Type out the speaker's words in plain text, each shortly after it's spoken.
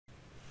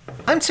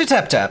I'm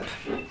Tap Tap,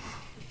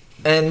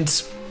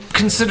 and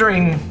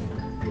considering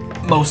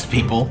most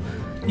people,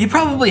 you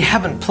probably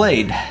haven't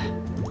played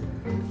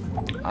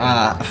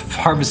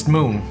Harvest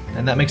Moon,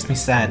 and that makes me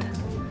sad.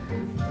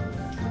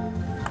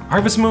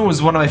 Harvest Moon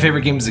was one of my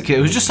favorite games as a kid.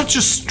 It was just such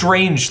a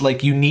strange,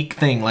 like, unique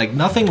thing. Like,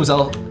 nothing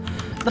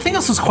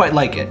else was quite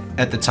like it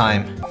at the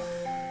time.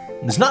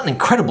 There's not an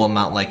incredible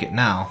amount like it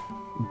now,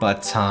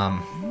 but I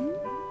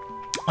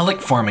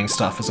like farming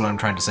stuff is what I'm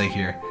trying to say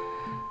here.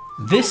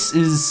 This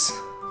is,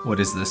 what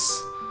is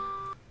this?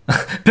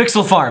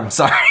 Pixel Farm,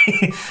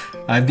 sorry.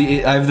 I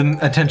have the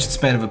attention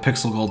span of a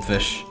pixel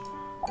goldfish.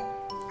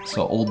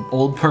 So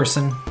old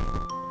person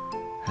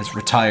has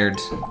retired.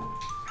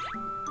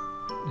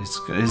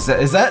 Is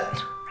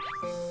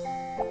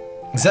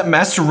that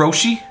Master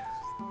Roshi?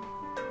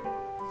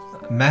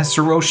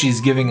 Master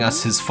Roshi's giving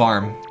us his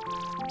farm.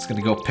 He's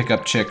gonna go pick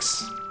up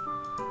chicks.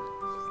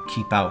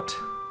 Keep out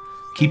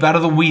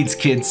of the weeds,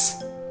 kids.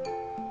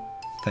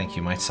 Thank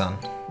you, my son.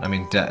 I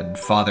mean, dad,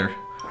 father,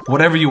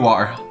 whatever you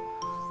are.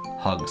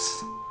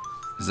 Hugs.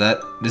 Is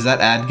that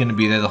ad gonna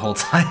be there the whole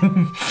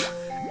time?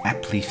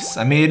 Ad, please.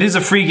 I mean, it is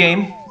a free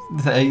game.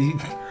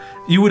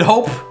 You would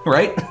hope,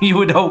 right? You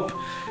would hope,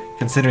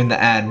 considering the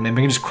ad. Maybe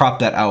I can just crop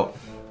that out.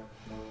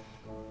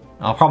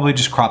 I'll probably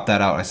just crop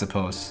that out, I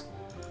suppose.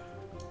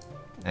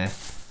 Eh.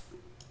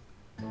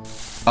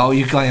 Oh,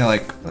 you kind of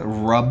like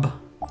rub.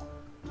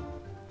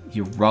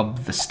 You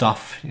rub the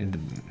stuff in the...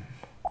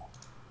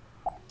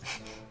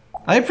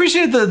 I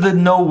appreciate the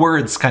no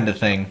words kind of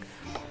thing.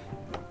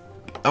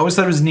 I always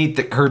thought it was neat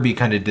that Kirby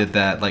kind of did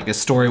that, like a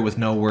story with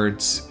no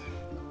words.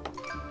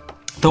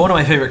 Though one of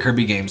my favorite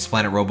Kirby games,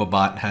 Planet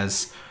Robobot,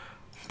 has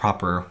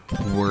proper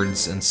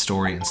words and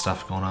story and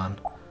stuff going on.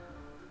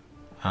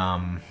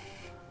 Can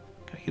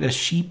I get a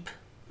sheep?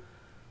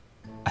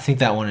 I think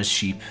that one is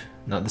sheep.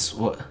 No, this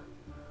what?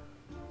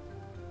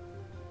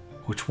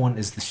 Which one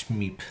is the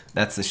Shmeep?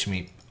 That's the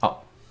Shmeep. Oh.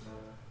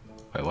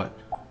 Wait, what?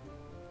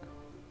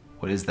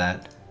 What is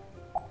that?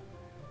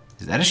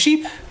 Is that a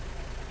sheep?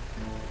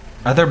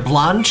 Are there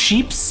blonde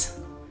sheeps?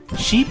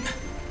 Sheep?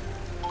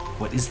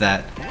 What is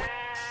that?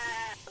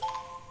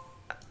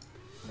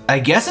 I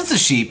guess it's a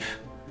sheep.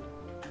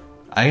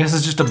 I guess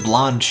it's just a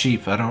blonde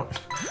sheep. I don't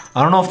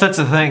know if that's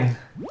a thing.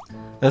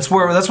 That's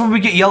where we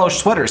get yellow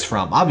sweaters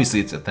from.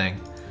 Obviously it's a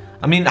thing.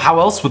 I mean, how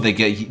else would they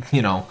get,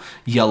 you know,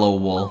 yellow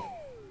wool?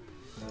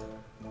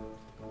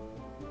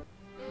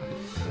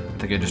 I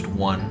think I just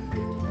won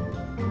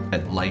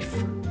at life.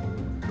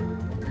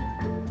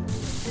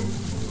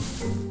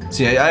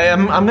 See,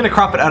 I'm gonna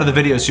crop it out of the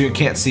video so you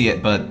can't see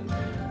it, but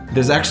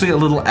there's actually a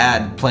little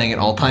ad playing at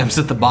all times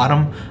at the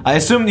bottom. I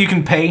assume you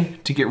can pay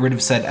to get rid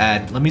of said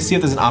ad. Let me see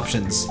if there's an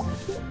options.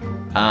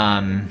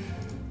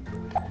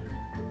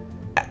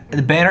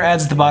 The banner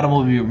ads at the bottom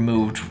will be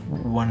removed.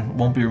 One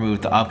won't be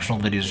removed. The optional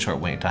videos a short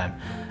waiting time.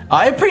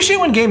 I appreciate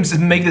when games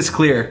make this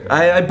clear.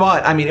 I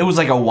bought, I mean, it was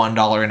like a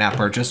 $1 in-app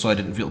purchase, so I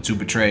didn't feel too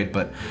betrayed,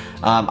 but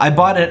I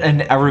bought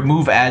a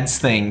remove ads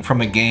thing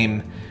from a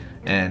game,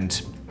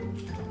 and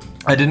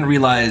I didn't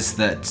realize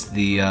that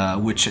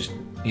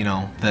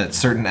that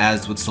certain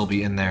ads would still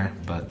be in there,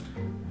 but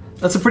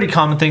that's a pretty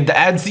common thing. The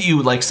ads that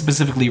you like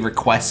specifically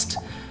request,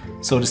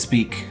 so to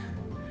speak.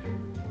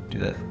 Do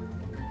that.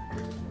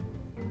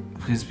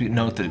 Please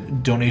note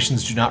that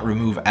donations do not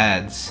remove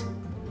ads.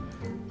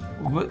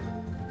 What?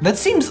 That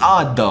seems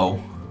odd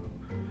though,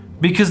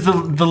 because the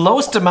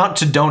lowest amount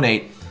to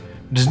donate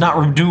does not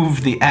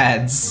remove the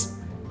ads.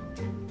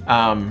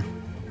 But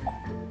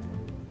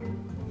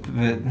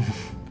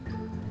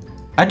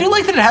I do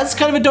like that it has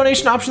kind of a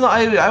donation option though.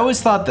 I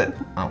always thought that,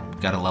 oh,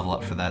 gotta level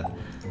up for that.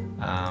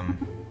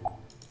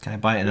 Can I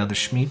buy another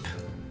Shmeep?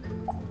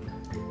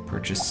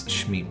 Purchase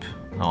Shmeep.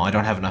 Oh, I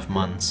don't have enough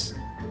muns.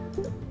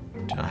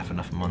 Do not have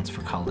enough muns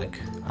for colic.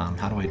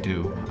 How do I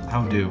do?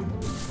 How do?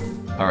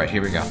 All right,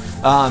 here we go.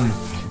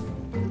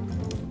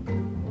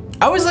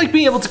 I always like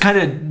being able to kind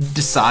of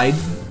decide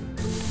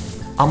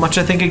how much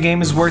I think a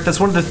game is worth. That's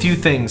one of the few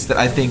things that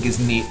I think is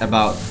neat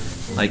about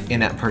like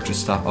in-app purchase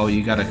stuff. Oh,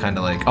 you gotta kind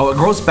of like, oh, it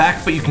grows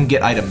back, but you can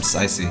get items.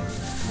 I see.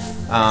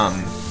 Oh,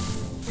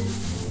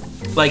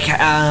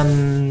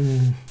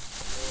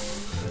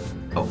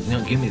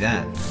 no, give me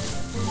that.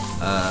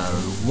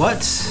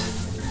 What?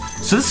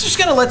 So this just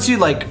kind of lets you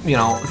like, you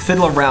know,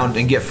 fiddle around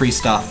and get free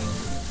stuff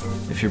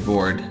if you're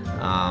bored.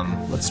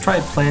 Let's try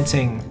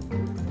planting.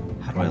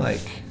 How do I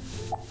like?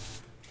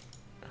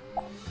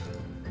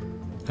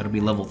 Gotta be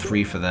level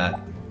 3 for that.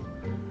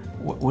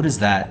 What is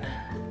that?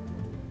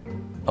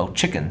 Oh,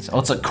 chickens. Oh,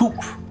 it's a coop.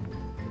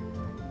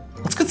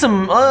 Let's get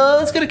some,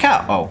 let's get a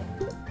cow. Oh,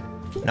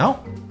 no?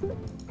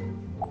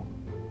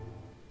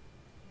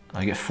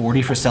 I get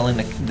 40 for selling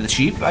the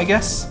sheep, I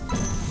guess?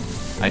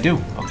 I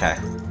do, okay.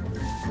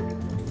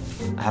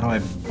 How do I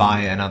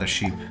buy another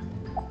sheep?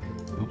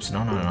 Oops,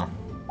 no.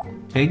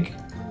 Pig?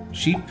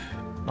 Sheep?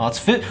 Oh,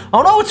 it's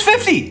oh no, it's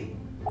 50!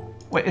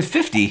 Wait, it's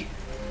 50?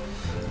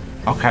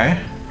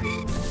 Okay.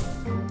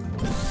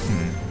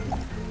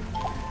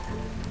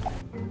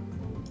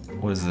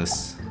 What is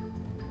this?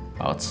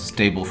 Oh, it's a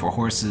stable for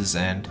horses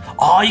and...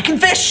 Oh, you can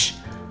fish!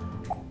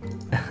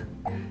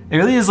 It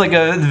really is like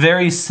a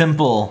very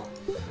simple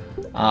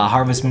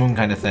Harvest Moon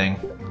kind of thing.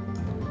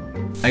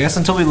 I guess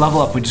until we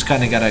level up, we just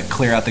kind of gotta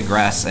clear out the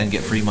grass and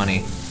get free money.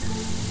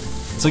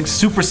 It's like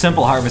super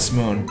simple Harvest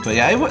Moon. But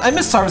yeah, I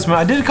missed Harvest Moon.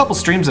 I did a couple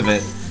streams of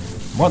it.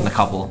 More than a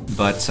couple.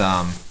 But it's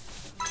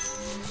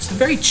a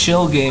very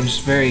chill game.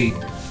 Just very...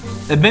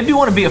 It made me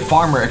want to be a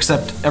farmer,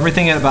 except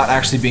everything about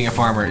actually being a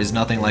farmer is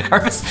nothing like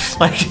Harvest.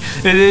 Like,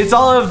 it's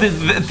all of the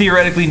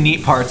theoretically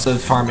neat parts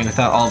of farming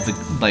without all of the,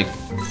 like,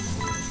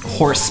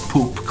 horse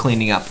poop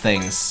cleaning up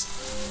things.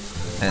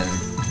 And,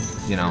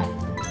 you know,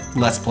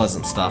 less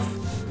pleasant stuff.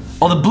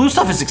 Oh, the blue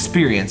stuff is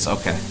experience.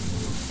 Okay.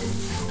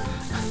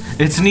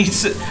 It's neat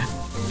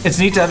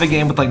to have a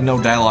game with, like,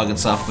 no dialogue and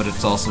stuff, but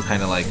it's also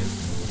kind of like,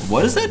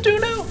 what does that do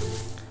now?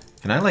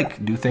 Can I,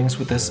 like, do things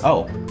with this?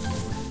 Oh.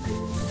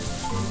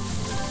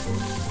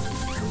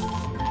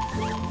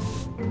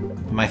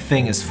 My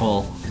thing is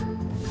full.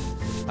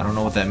 I don't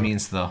know what that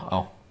means, though.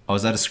 Oh. Oh,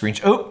 is that a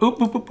screenshot? Oh,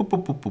 oop, oop, oop, oop,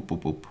 oop, oop, oop,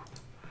 oop, oop.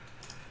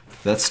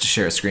 That's to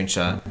share a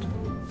screenshot.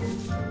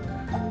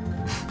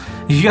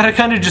 You gotta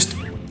kind of just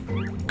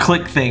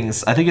click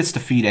things. I think it's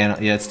to feed yeah,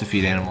 it's to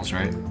feed animals,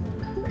 right?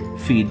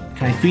 Feed.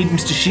 Can I feed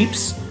Mr.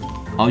 Sheeps?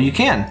 Oh, you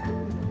can.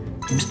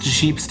 Mr.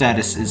 Sheep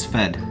status is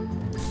fed.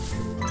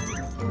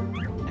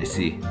 I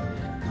see.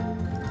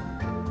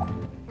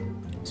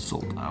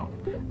 Sold out.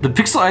 The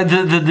pixel,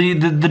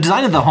 the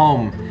design of the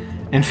home,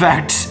 in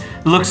fact,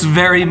 looks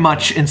very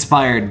much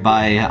inspired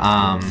by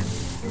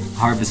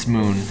Harvest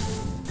Moon.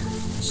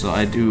 So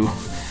I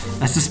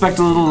suspect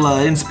a little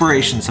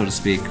inspiration, so to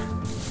speak.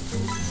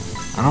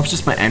 I don't know if it's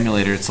just my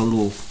emulator. It's a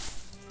little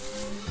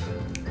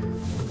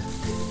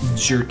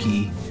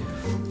jerky,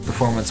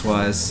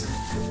 performance-wise.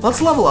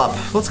 Let's level up.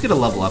 Let's get a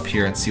level up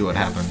here and see what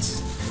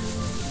happens.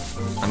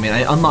 I mean,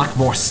 I unlock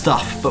more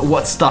stuff, but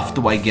what stuff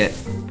do I get?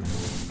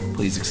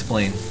 Please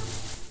explain.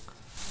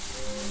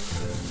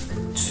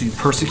 Do you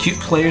persecute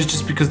players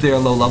just because they are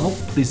low level?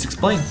 Please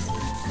explain.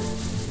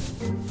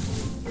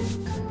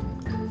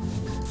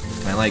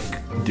 Can I,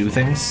 like, do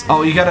things?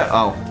 Oh, you gotta...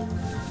 Oh.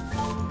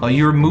 Oh,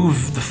 you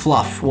remove the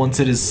fluff once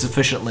it is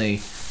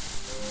sufficiently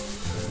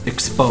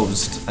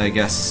exposed, I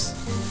guess.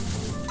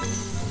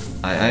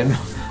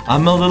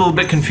 I'm a little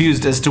bit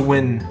confused as to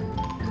when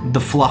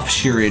the fluff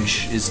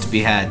shearage is to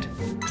be had.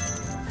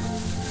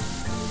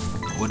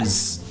 What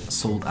is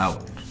sold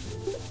out?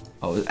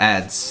 Oh,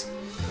 ads.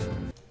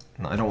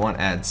 No, I don't want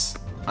ads.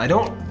 I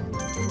don't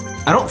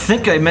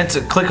think I meant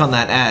to click on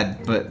that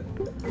ad, but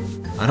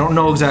I don't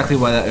know exactly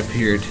why that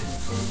appeared.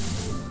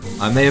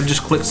 I may have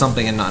just clicked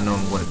something and not known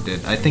what it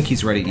did. I think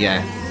he's ready,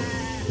 yeah.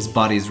 His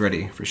body's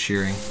ready for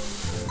shearing.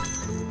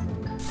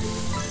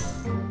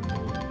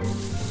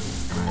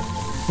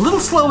 A little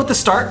slow at the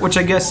start, which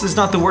I guess is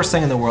not the worst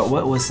thing in the world.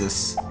 What was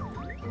this?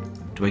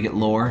 Do I get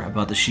lore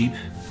about the sheep?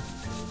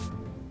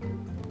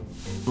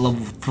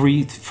 Level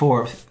 3,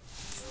 4...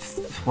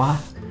 What?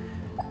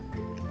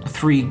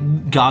 3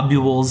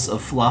 globules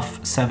of fluff,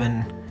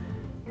 7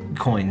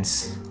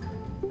 coins.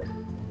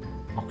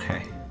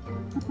 Okay.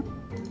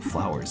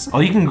 Flowers. Oh,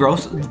 you can grow,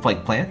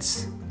 like,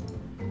 plants?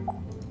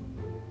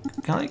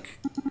 Can I, like...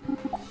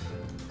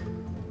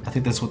 I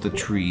think that's what the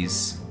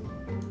trees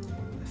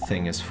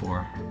thing is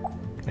for.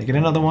 Can I get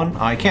another one?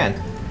 Oh, I can.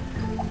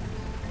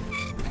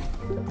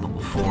 Level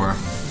 4.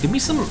 Give me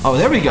some... Oh,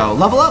 there we go.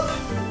 Level up!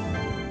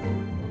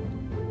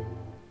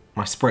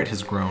 My sprite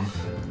has grown.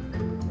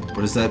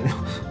 What is that?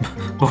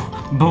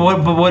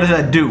 but what does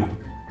that do?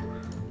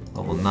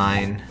 Level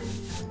 9.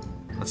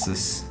 What's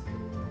this?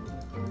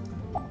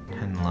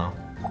 10 low.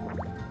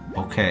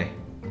 Okay.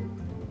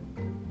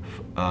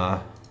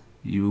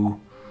 You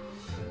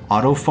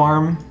auto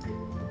farm?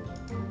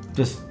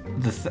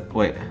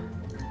 Wait.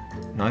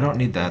 No, I don't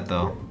need that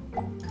though.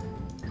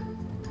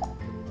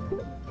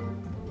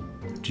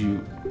 Do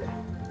you...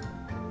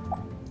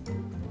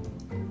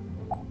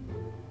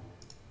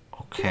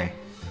 Okay.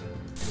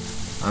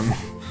 I'm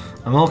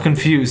a little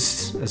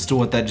confused as to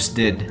what that just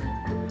did.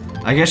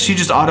 I guess she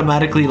just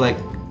automatically, like,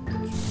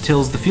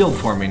 tills the field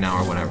for me now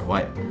or whatever.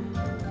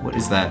 What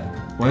is that?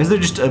 Why is there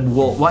just a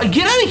wolf? Why?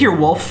 Get out of here,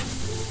 wolf!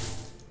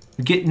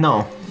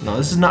 No,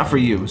 this is not for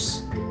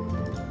use.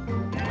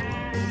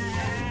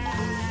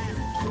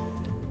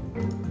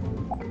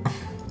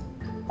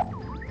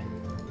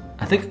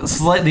 I think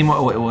slightly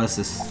more. Wait, what is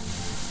this?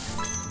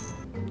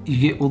 You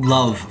get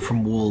love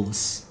from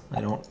wolves. I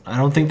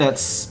don't think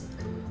that's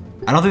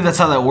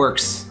how that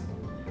works.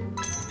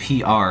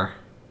 PR.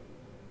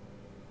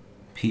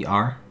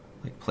 PR?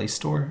 Like Play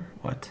Store?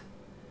 What?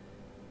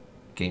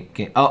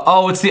 Game.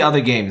 Oh, it's the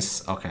other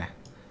games. Okay.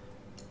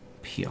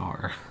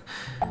 PR.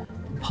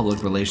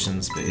 Public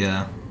relations, but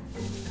yeah.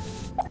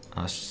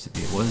 Oh, it's just,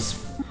 it was.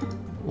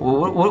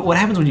 What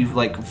happens when you,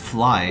 like,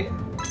 fly?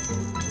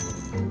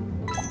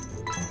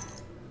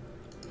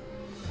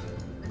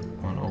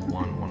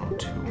 101,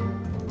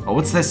 102. Oh,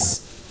 what's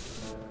this?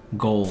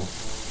 Goal.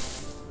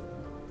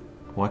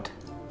 What?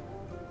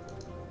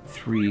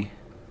 3.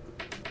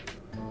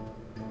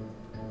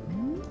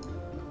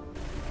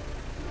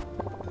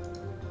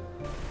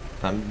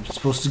 I'm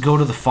supposed to go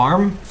to the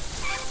farm?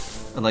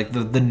 Like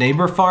the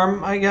neighbor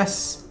farm, I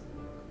guess?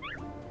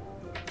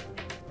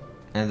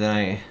 And then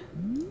I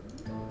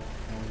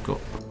go,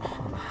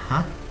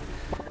 huh?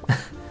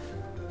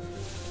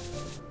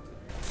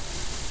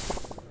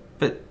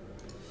 But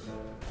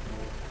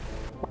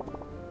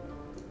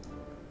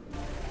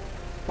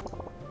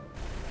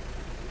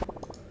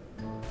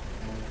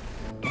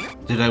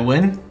did I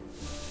win?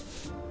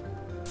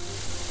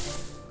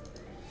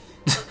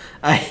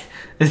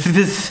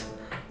 This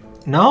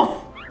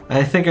no?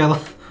 I think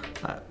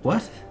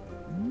what?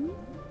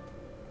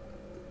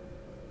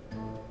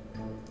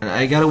 And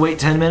I gotta wait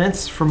 10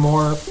 minutes for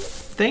more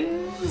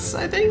things,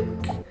 I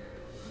think?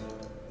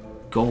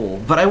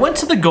 Goal. But I went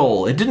to the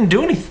goal. It didn't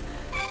do anything.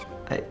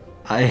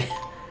 I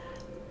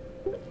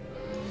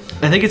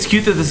think it's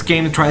cute that this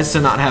game tries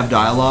to not have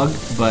dialogue,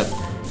 but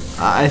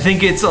I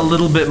think it's a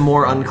little bit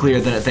more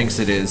unclear than it thinks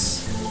it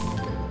is.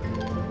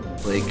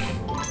 Like,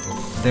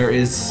 there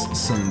is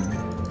some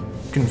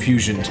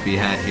confusion to be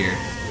had here.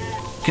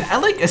 Can I,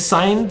 like,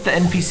 assign the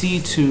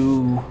NPC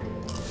to...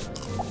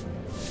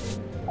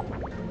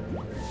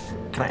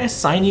 Can I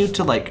assign you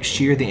to, like,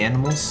 shear the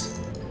animals?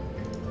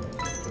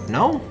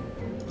 No?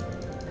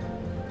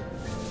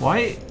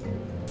 Why?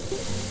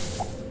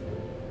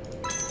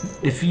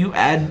 If you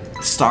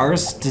add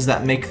stars, does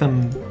that make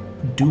them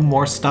do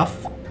more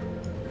stuff?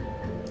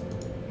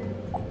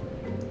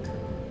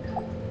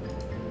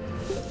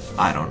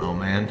 I don't know,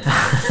 man.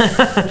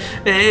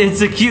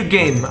 It's a cute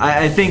game.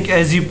 I think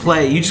as you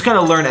play, you just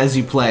gotta learn as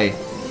you play.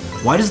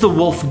 Why does the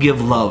wolf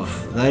give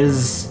love? That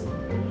is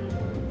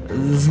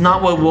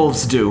not what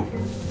wolves do.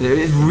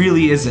 It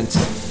really isn't.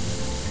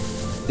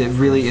 It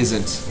really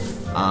isn't.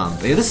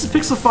 But yeah, this is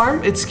Pixel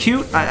Farm. It's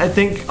cute. I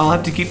think I'll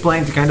have to keep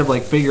playing to kind of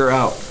like figure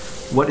out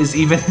what is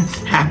even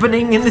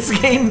happening in this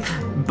game.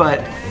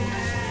 But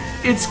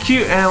it's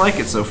cute and I like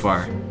it so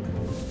far.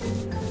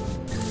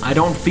 I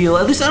don't feel,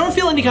 at least I don't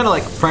feel any kind of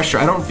like pressure.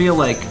 I don't feel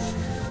like,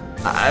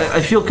 I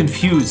feel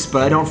confused,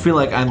 but I don't feel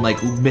like I'm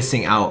like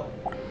missing out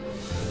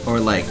or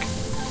like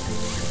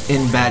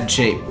in bad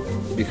shape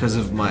because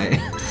of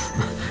my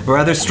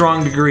rather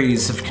strong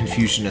degrees of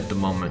confusion at the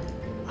moment.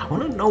 I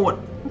want to know what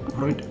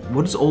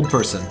is old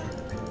person?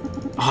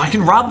 Oh, I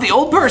can rob the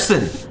old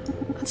person!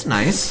 That's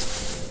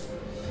nice.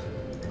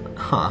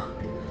 Huh.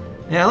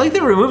 Yeah, I like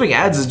that removing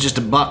ads is just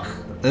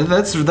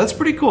 $1. That's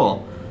pretty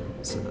cool.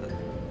 So,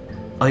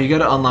 oh, you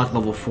gotta unlock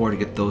level 4 to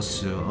get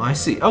those two. Oh, I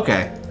see.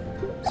 Okay.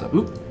 So,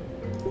 oop.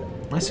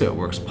 I see how it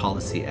works.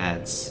 Policy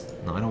ads.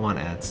 No, I don't want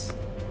ads.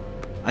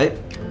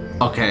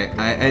 Okay,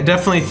 I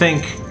definitely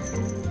think...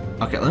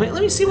 Okay,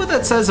 let me see what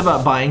that says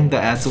about buying the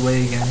ads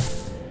away again.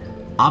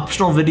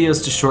 Optional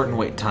videos to shorten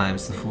wait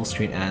times. The full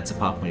screen ads that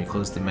pop when you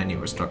close the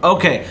menu or store.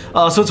 Okay,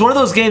 so it's one of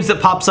those games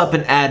that pops up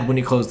an ad when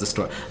you close the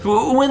store.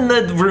 When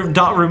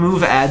the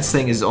remove ads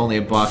thing is only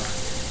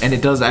 $1, and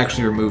it does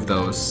actually remove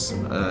those,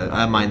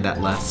 I mind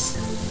that less.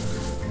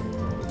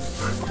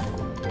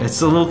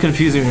 It's a little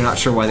confusing when you're not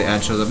sure why the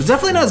ad shows up. It's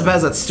definitely not as bad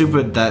as that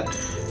stupid,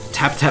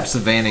 Tap Tap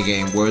Savannah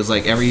game, where it was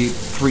like every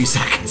 3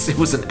 seconds it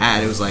was an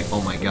ad. It was like,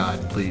 oh my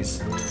god,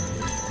 please.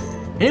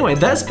 Anyway,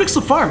 that's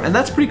Pixel Farm, and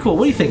that's pretty cool.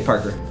 What do you think,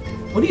 Parker?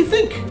 What do you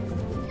think?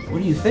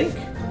 What do you think?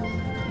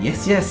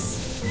 Yes,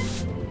 yes.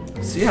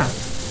 So yeah.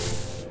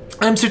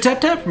 I'm Sir Tap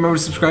Tap. Remember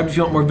to subscribe if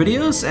you want more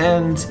videos,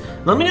 and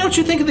let me know what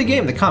you think of the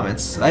game in the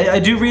comments. I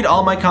do read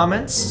all my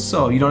comments,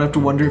 so you don't have to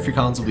wonder if your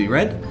comments will be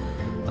read.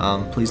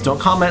 Please don't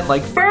comment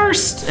like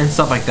first and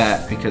stuff like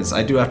that, because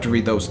I do have to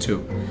read those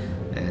too.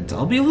 And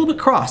I'll be a little bit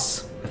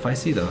cross if I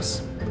see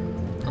those.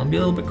 I'll be a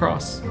little bit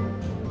cross.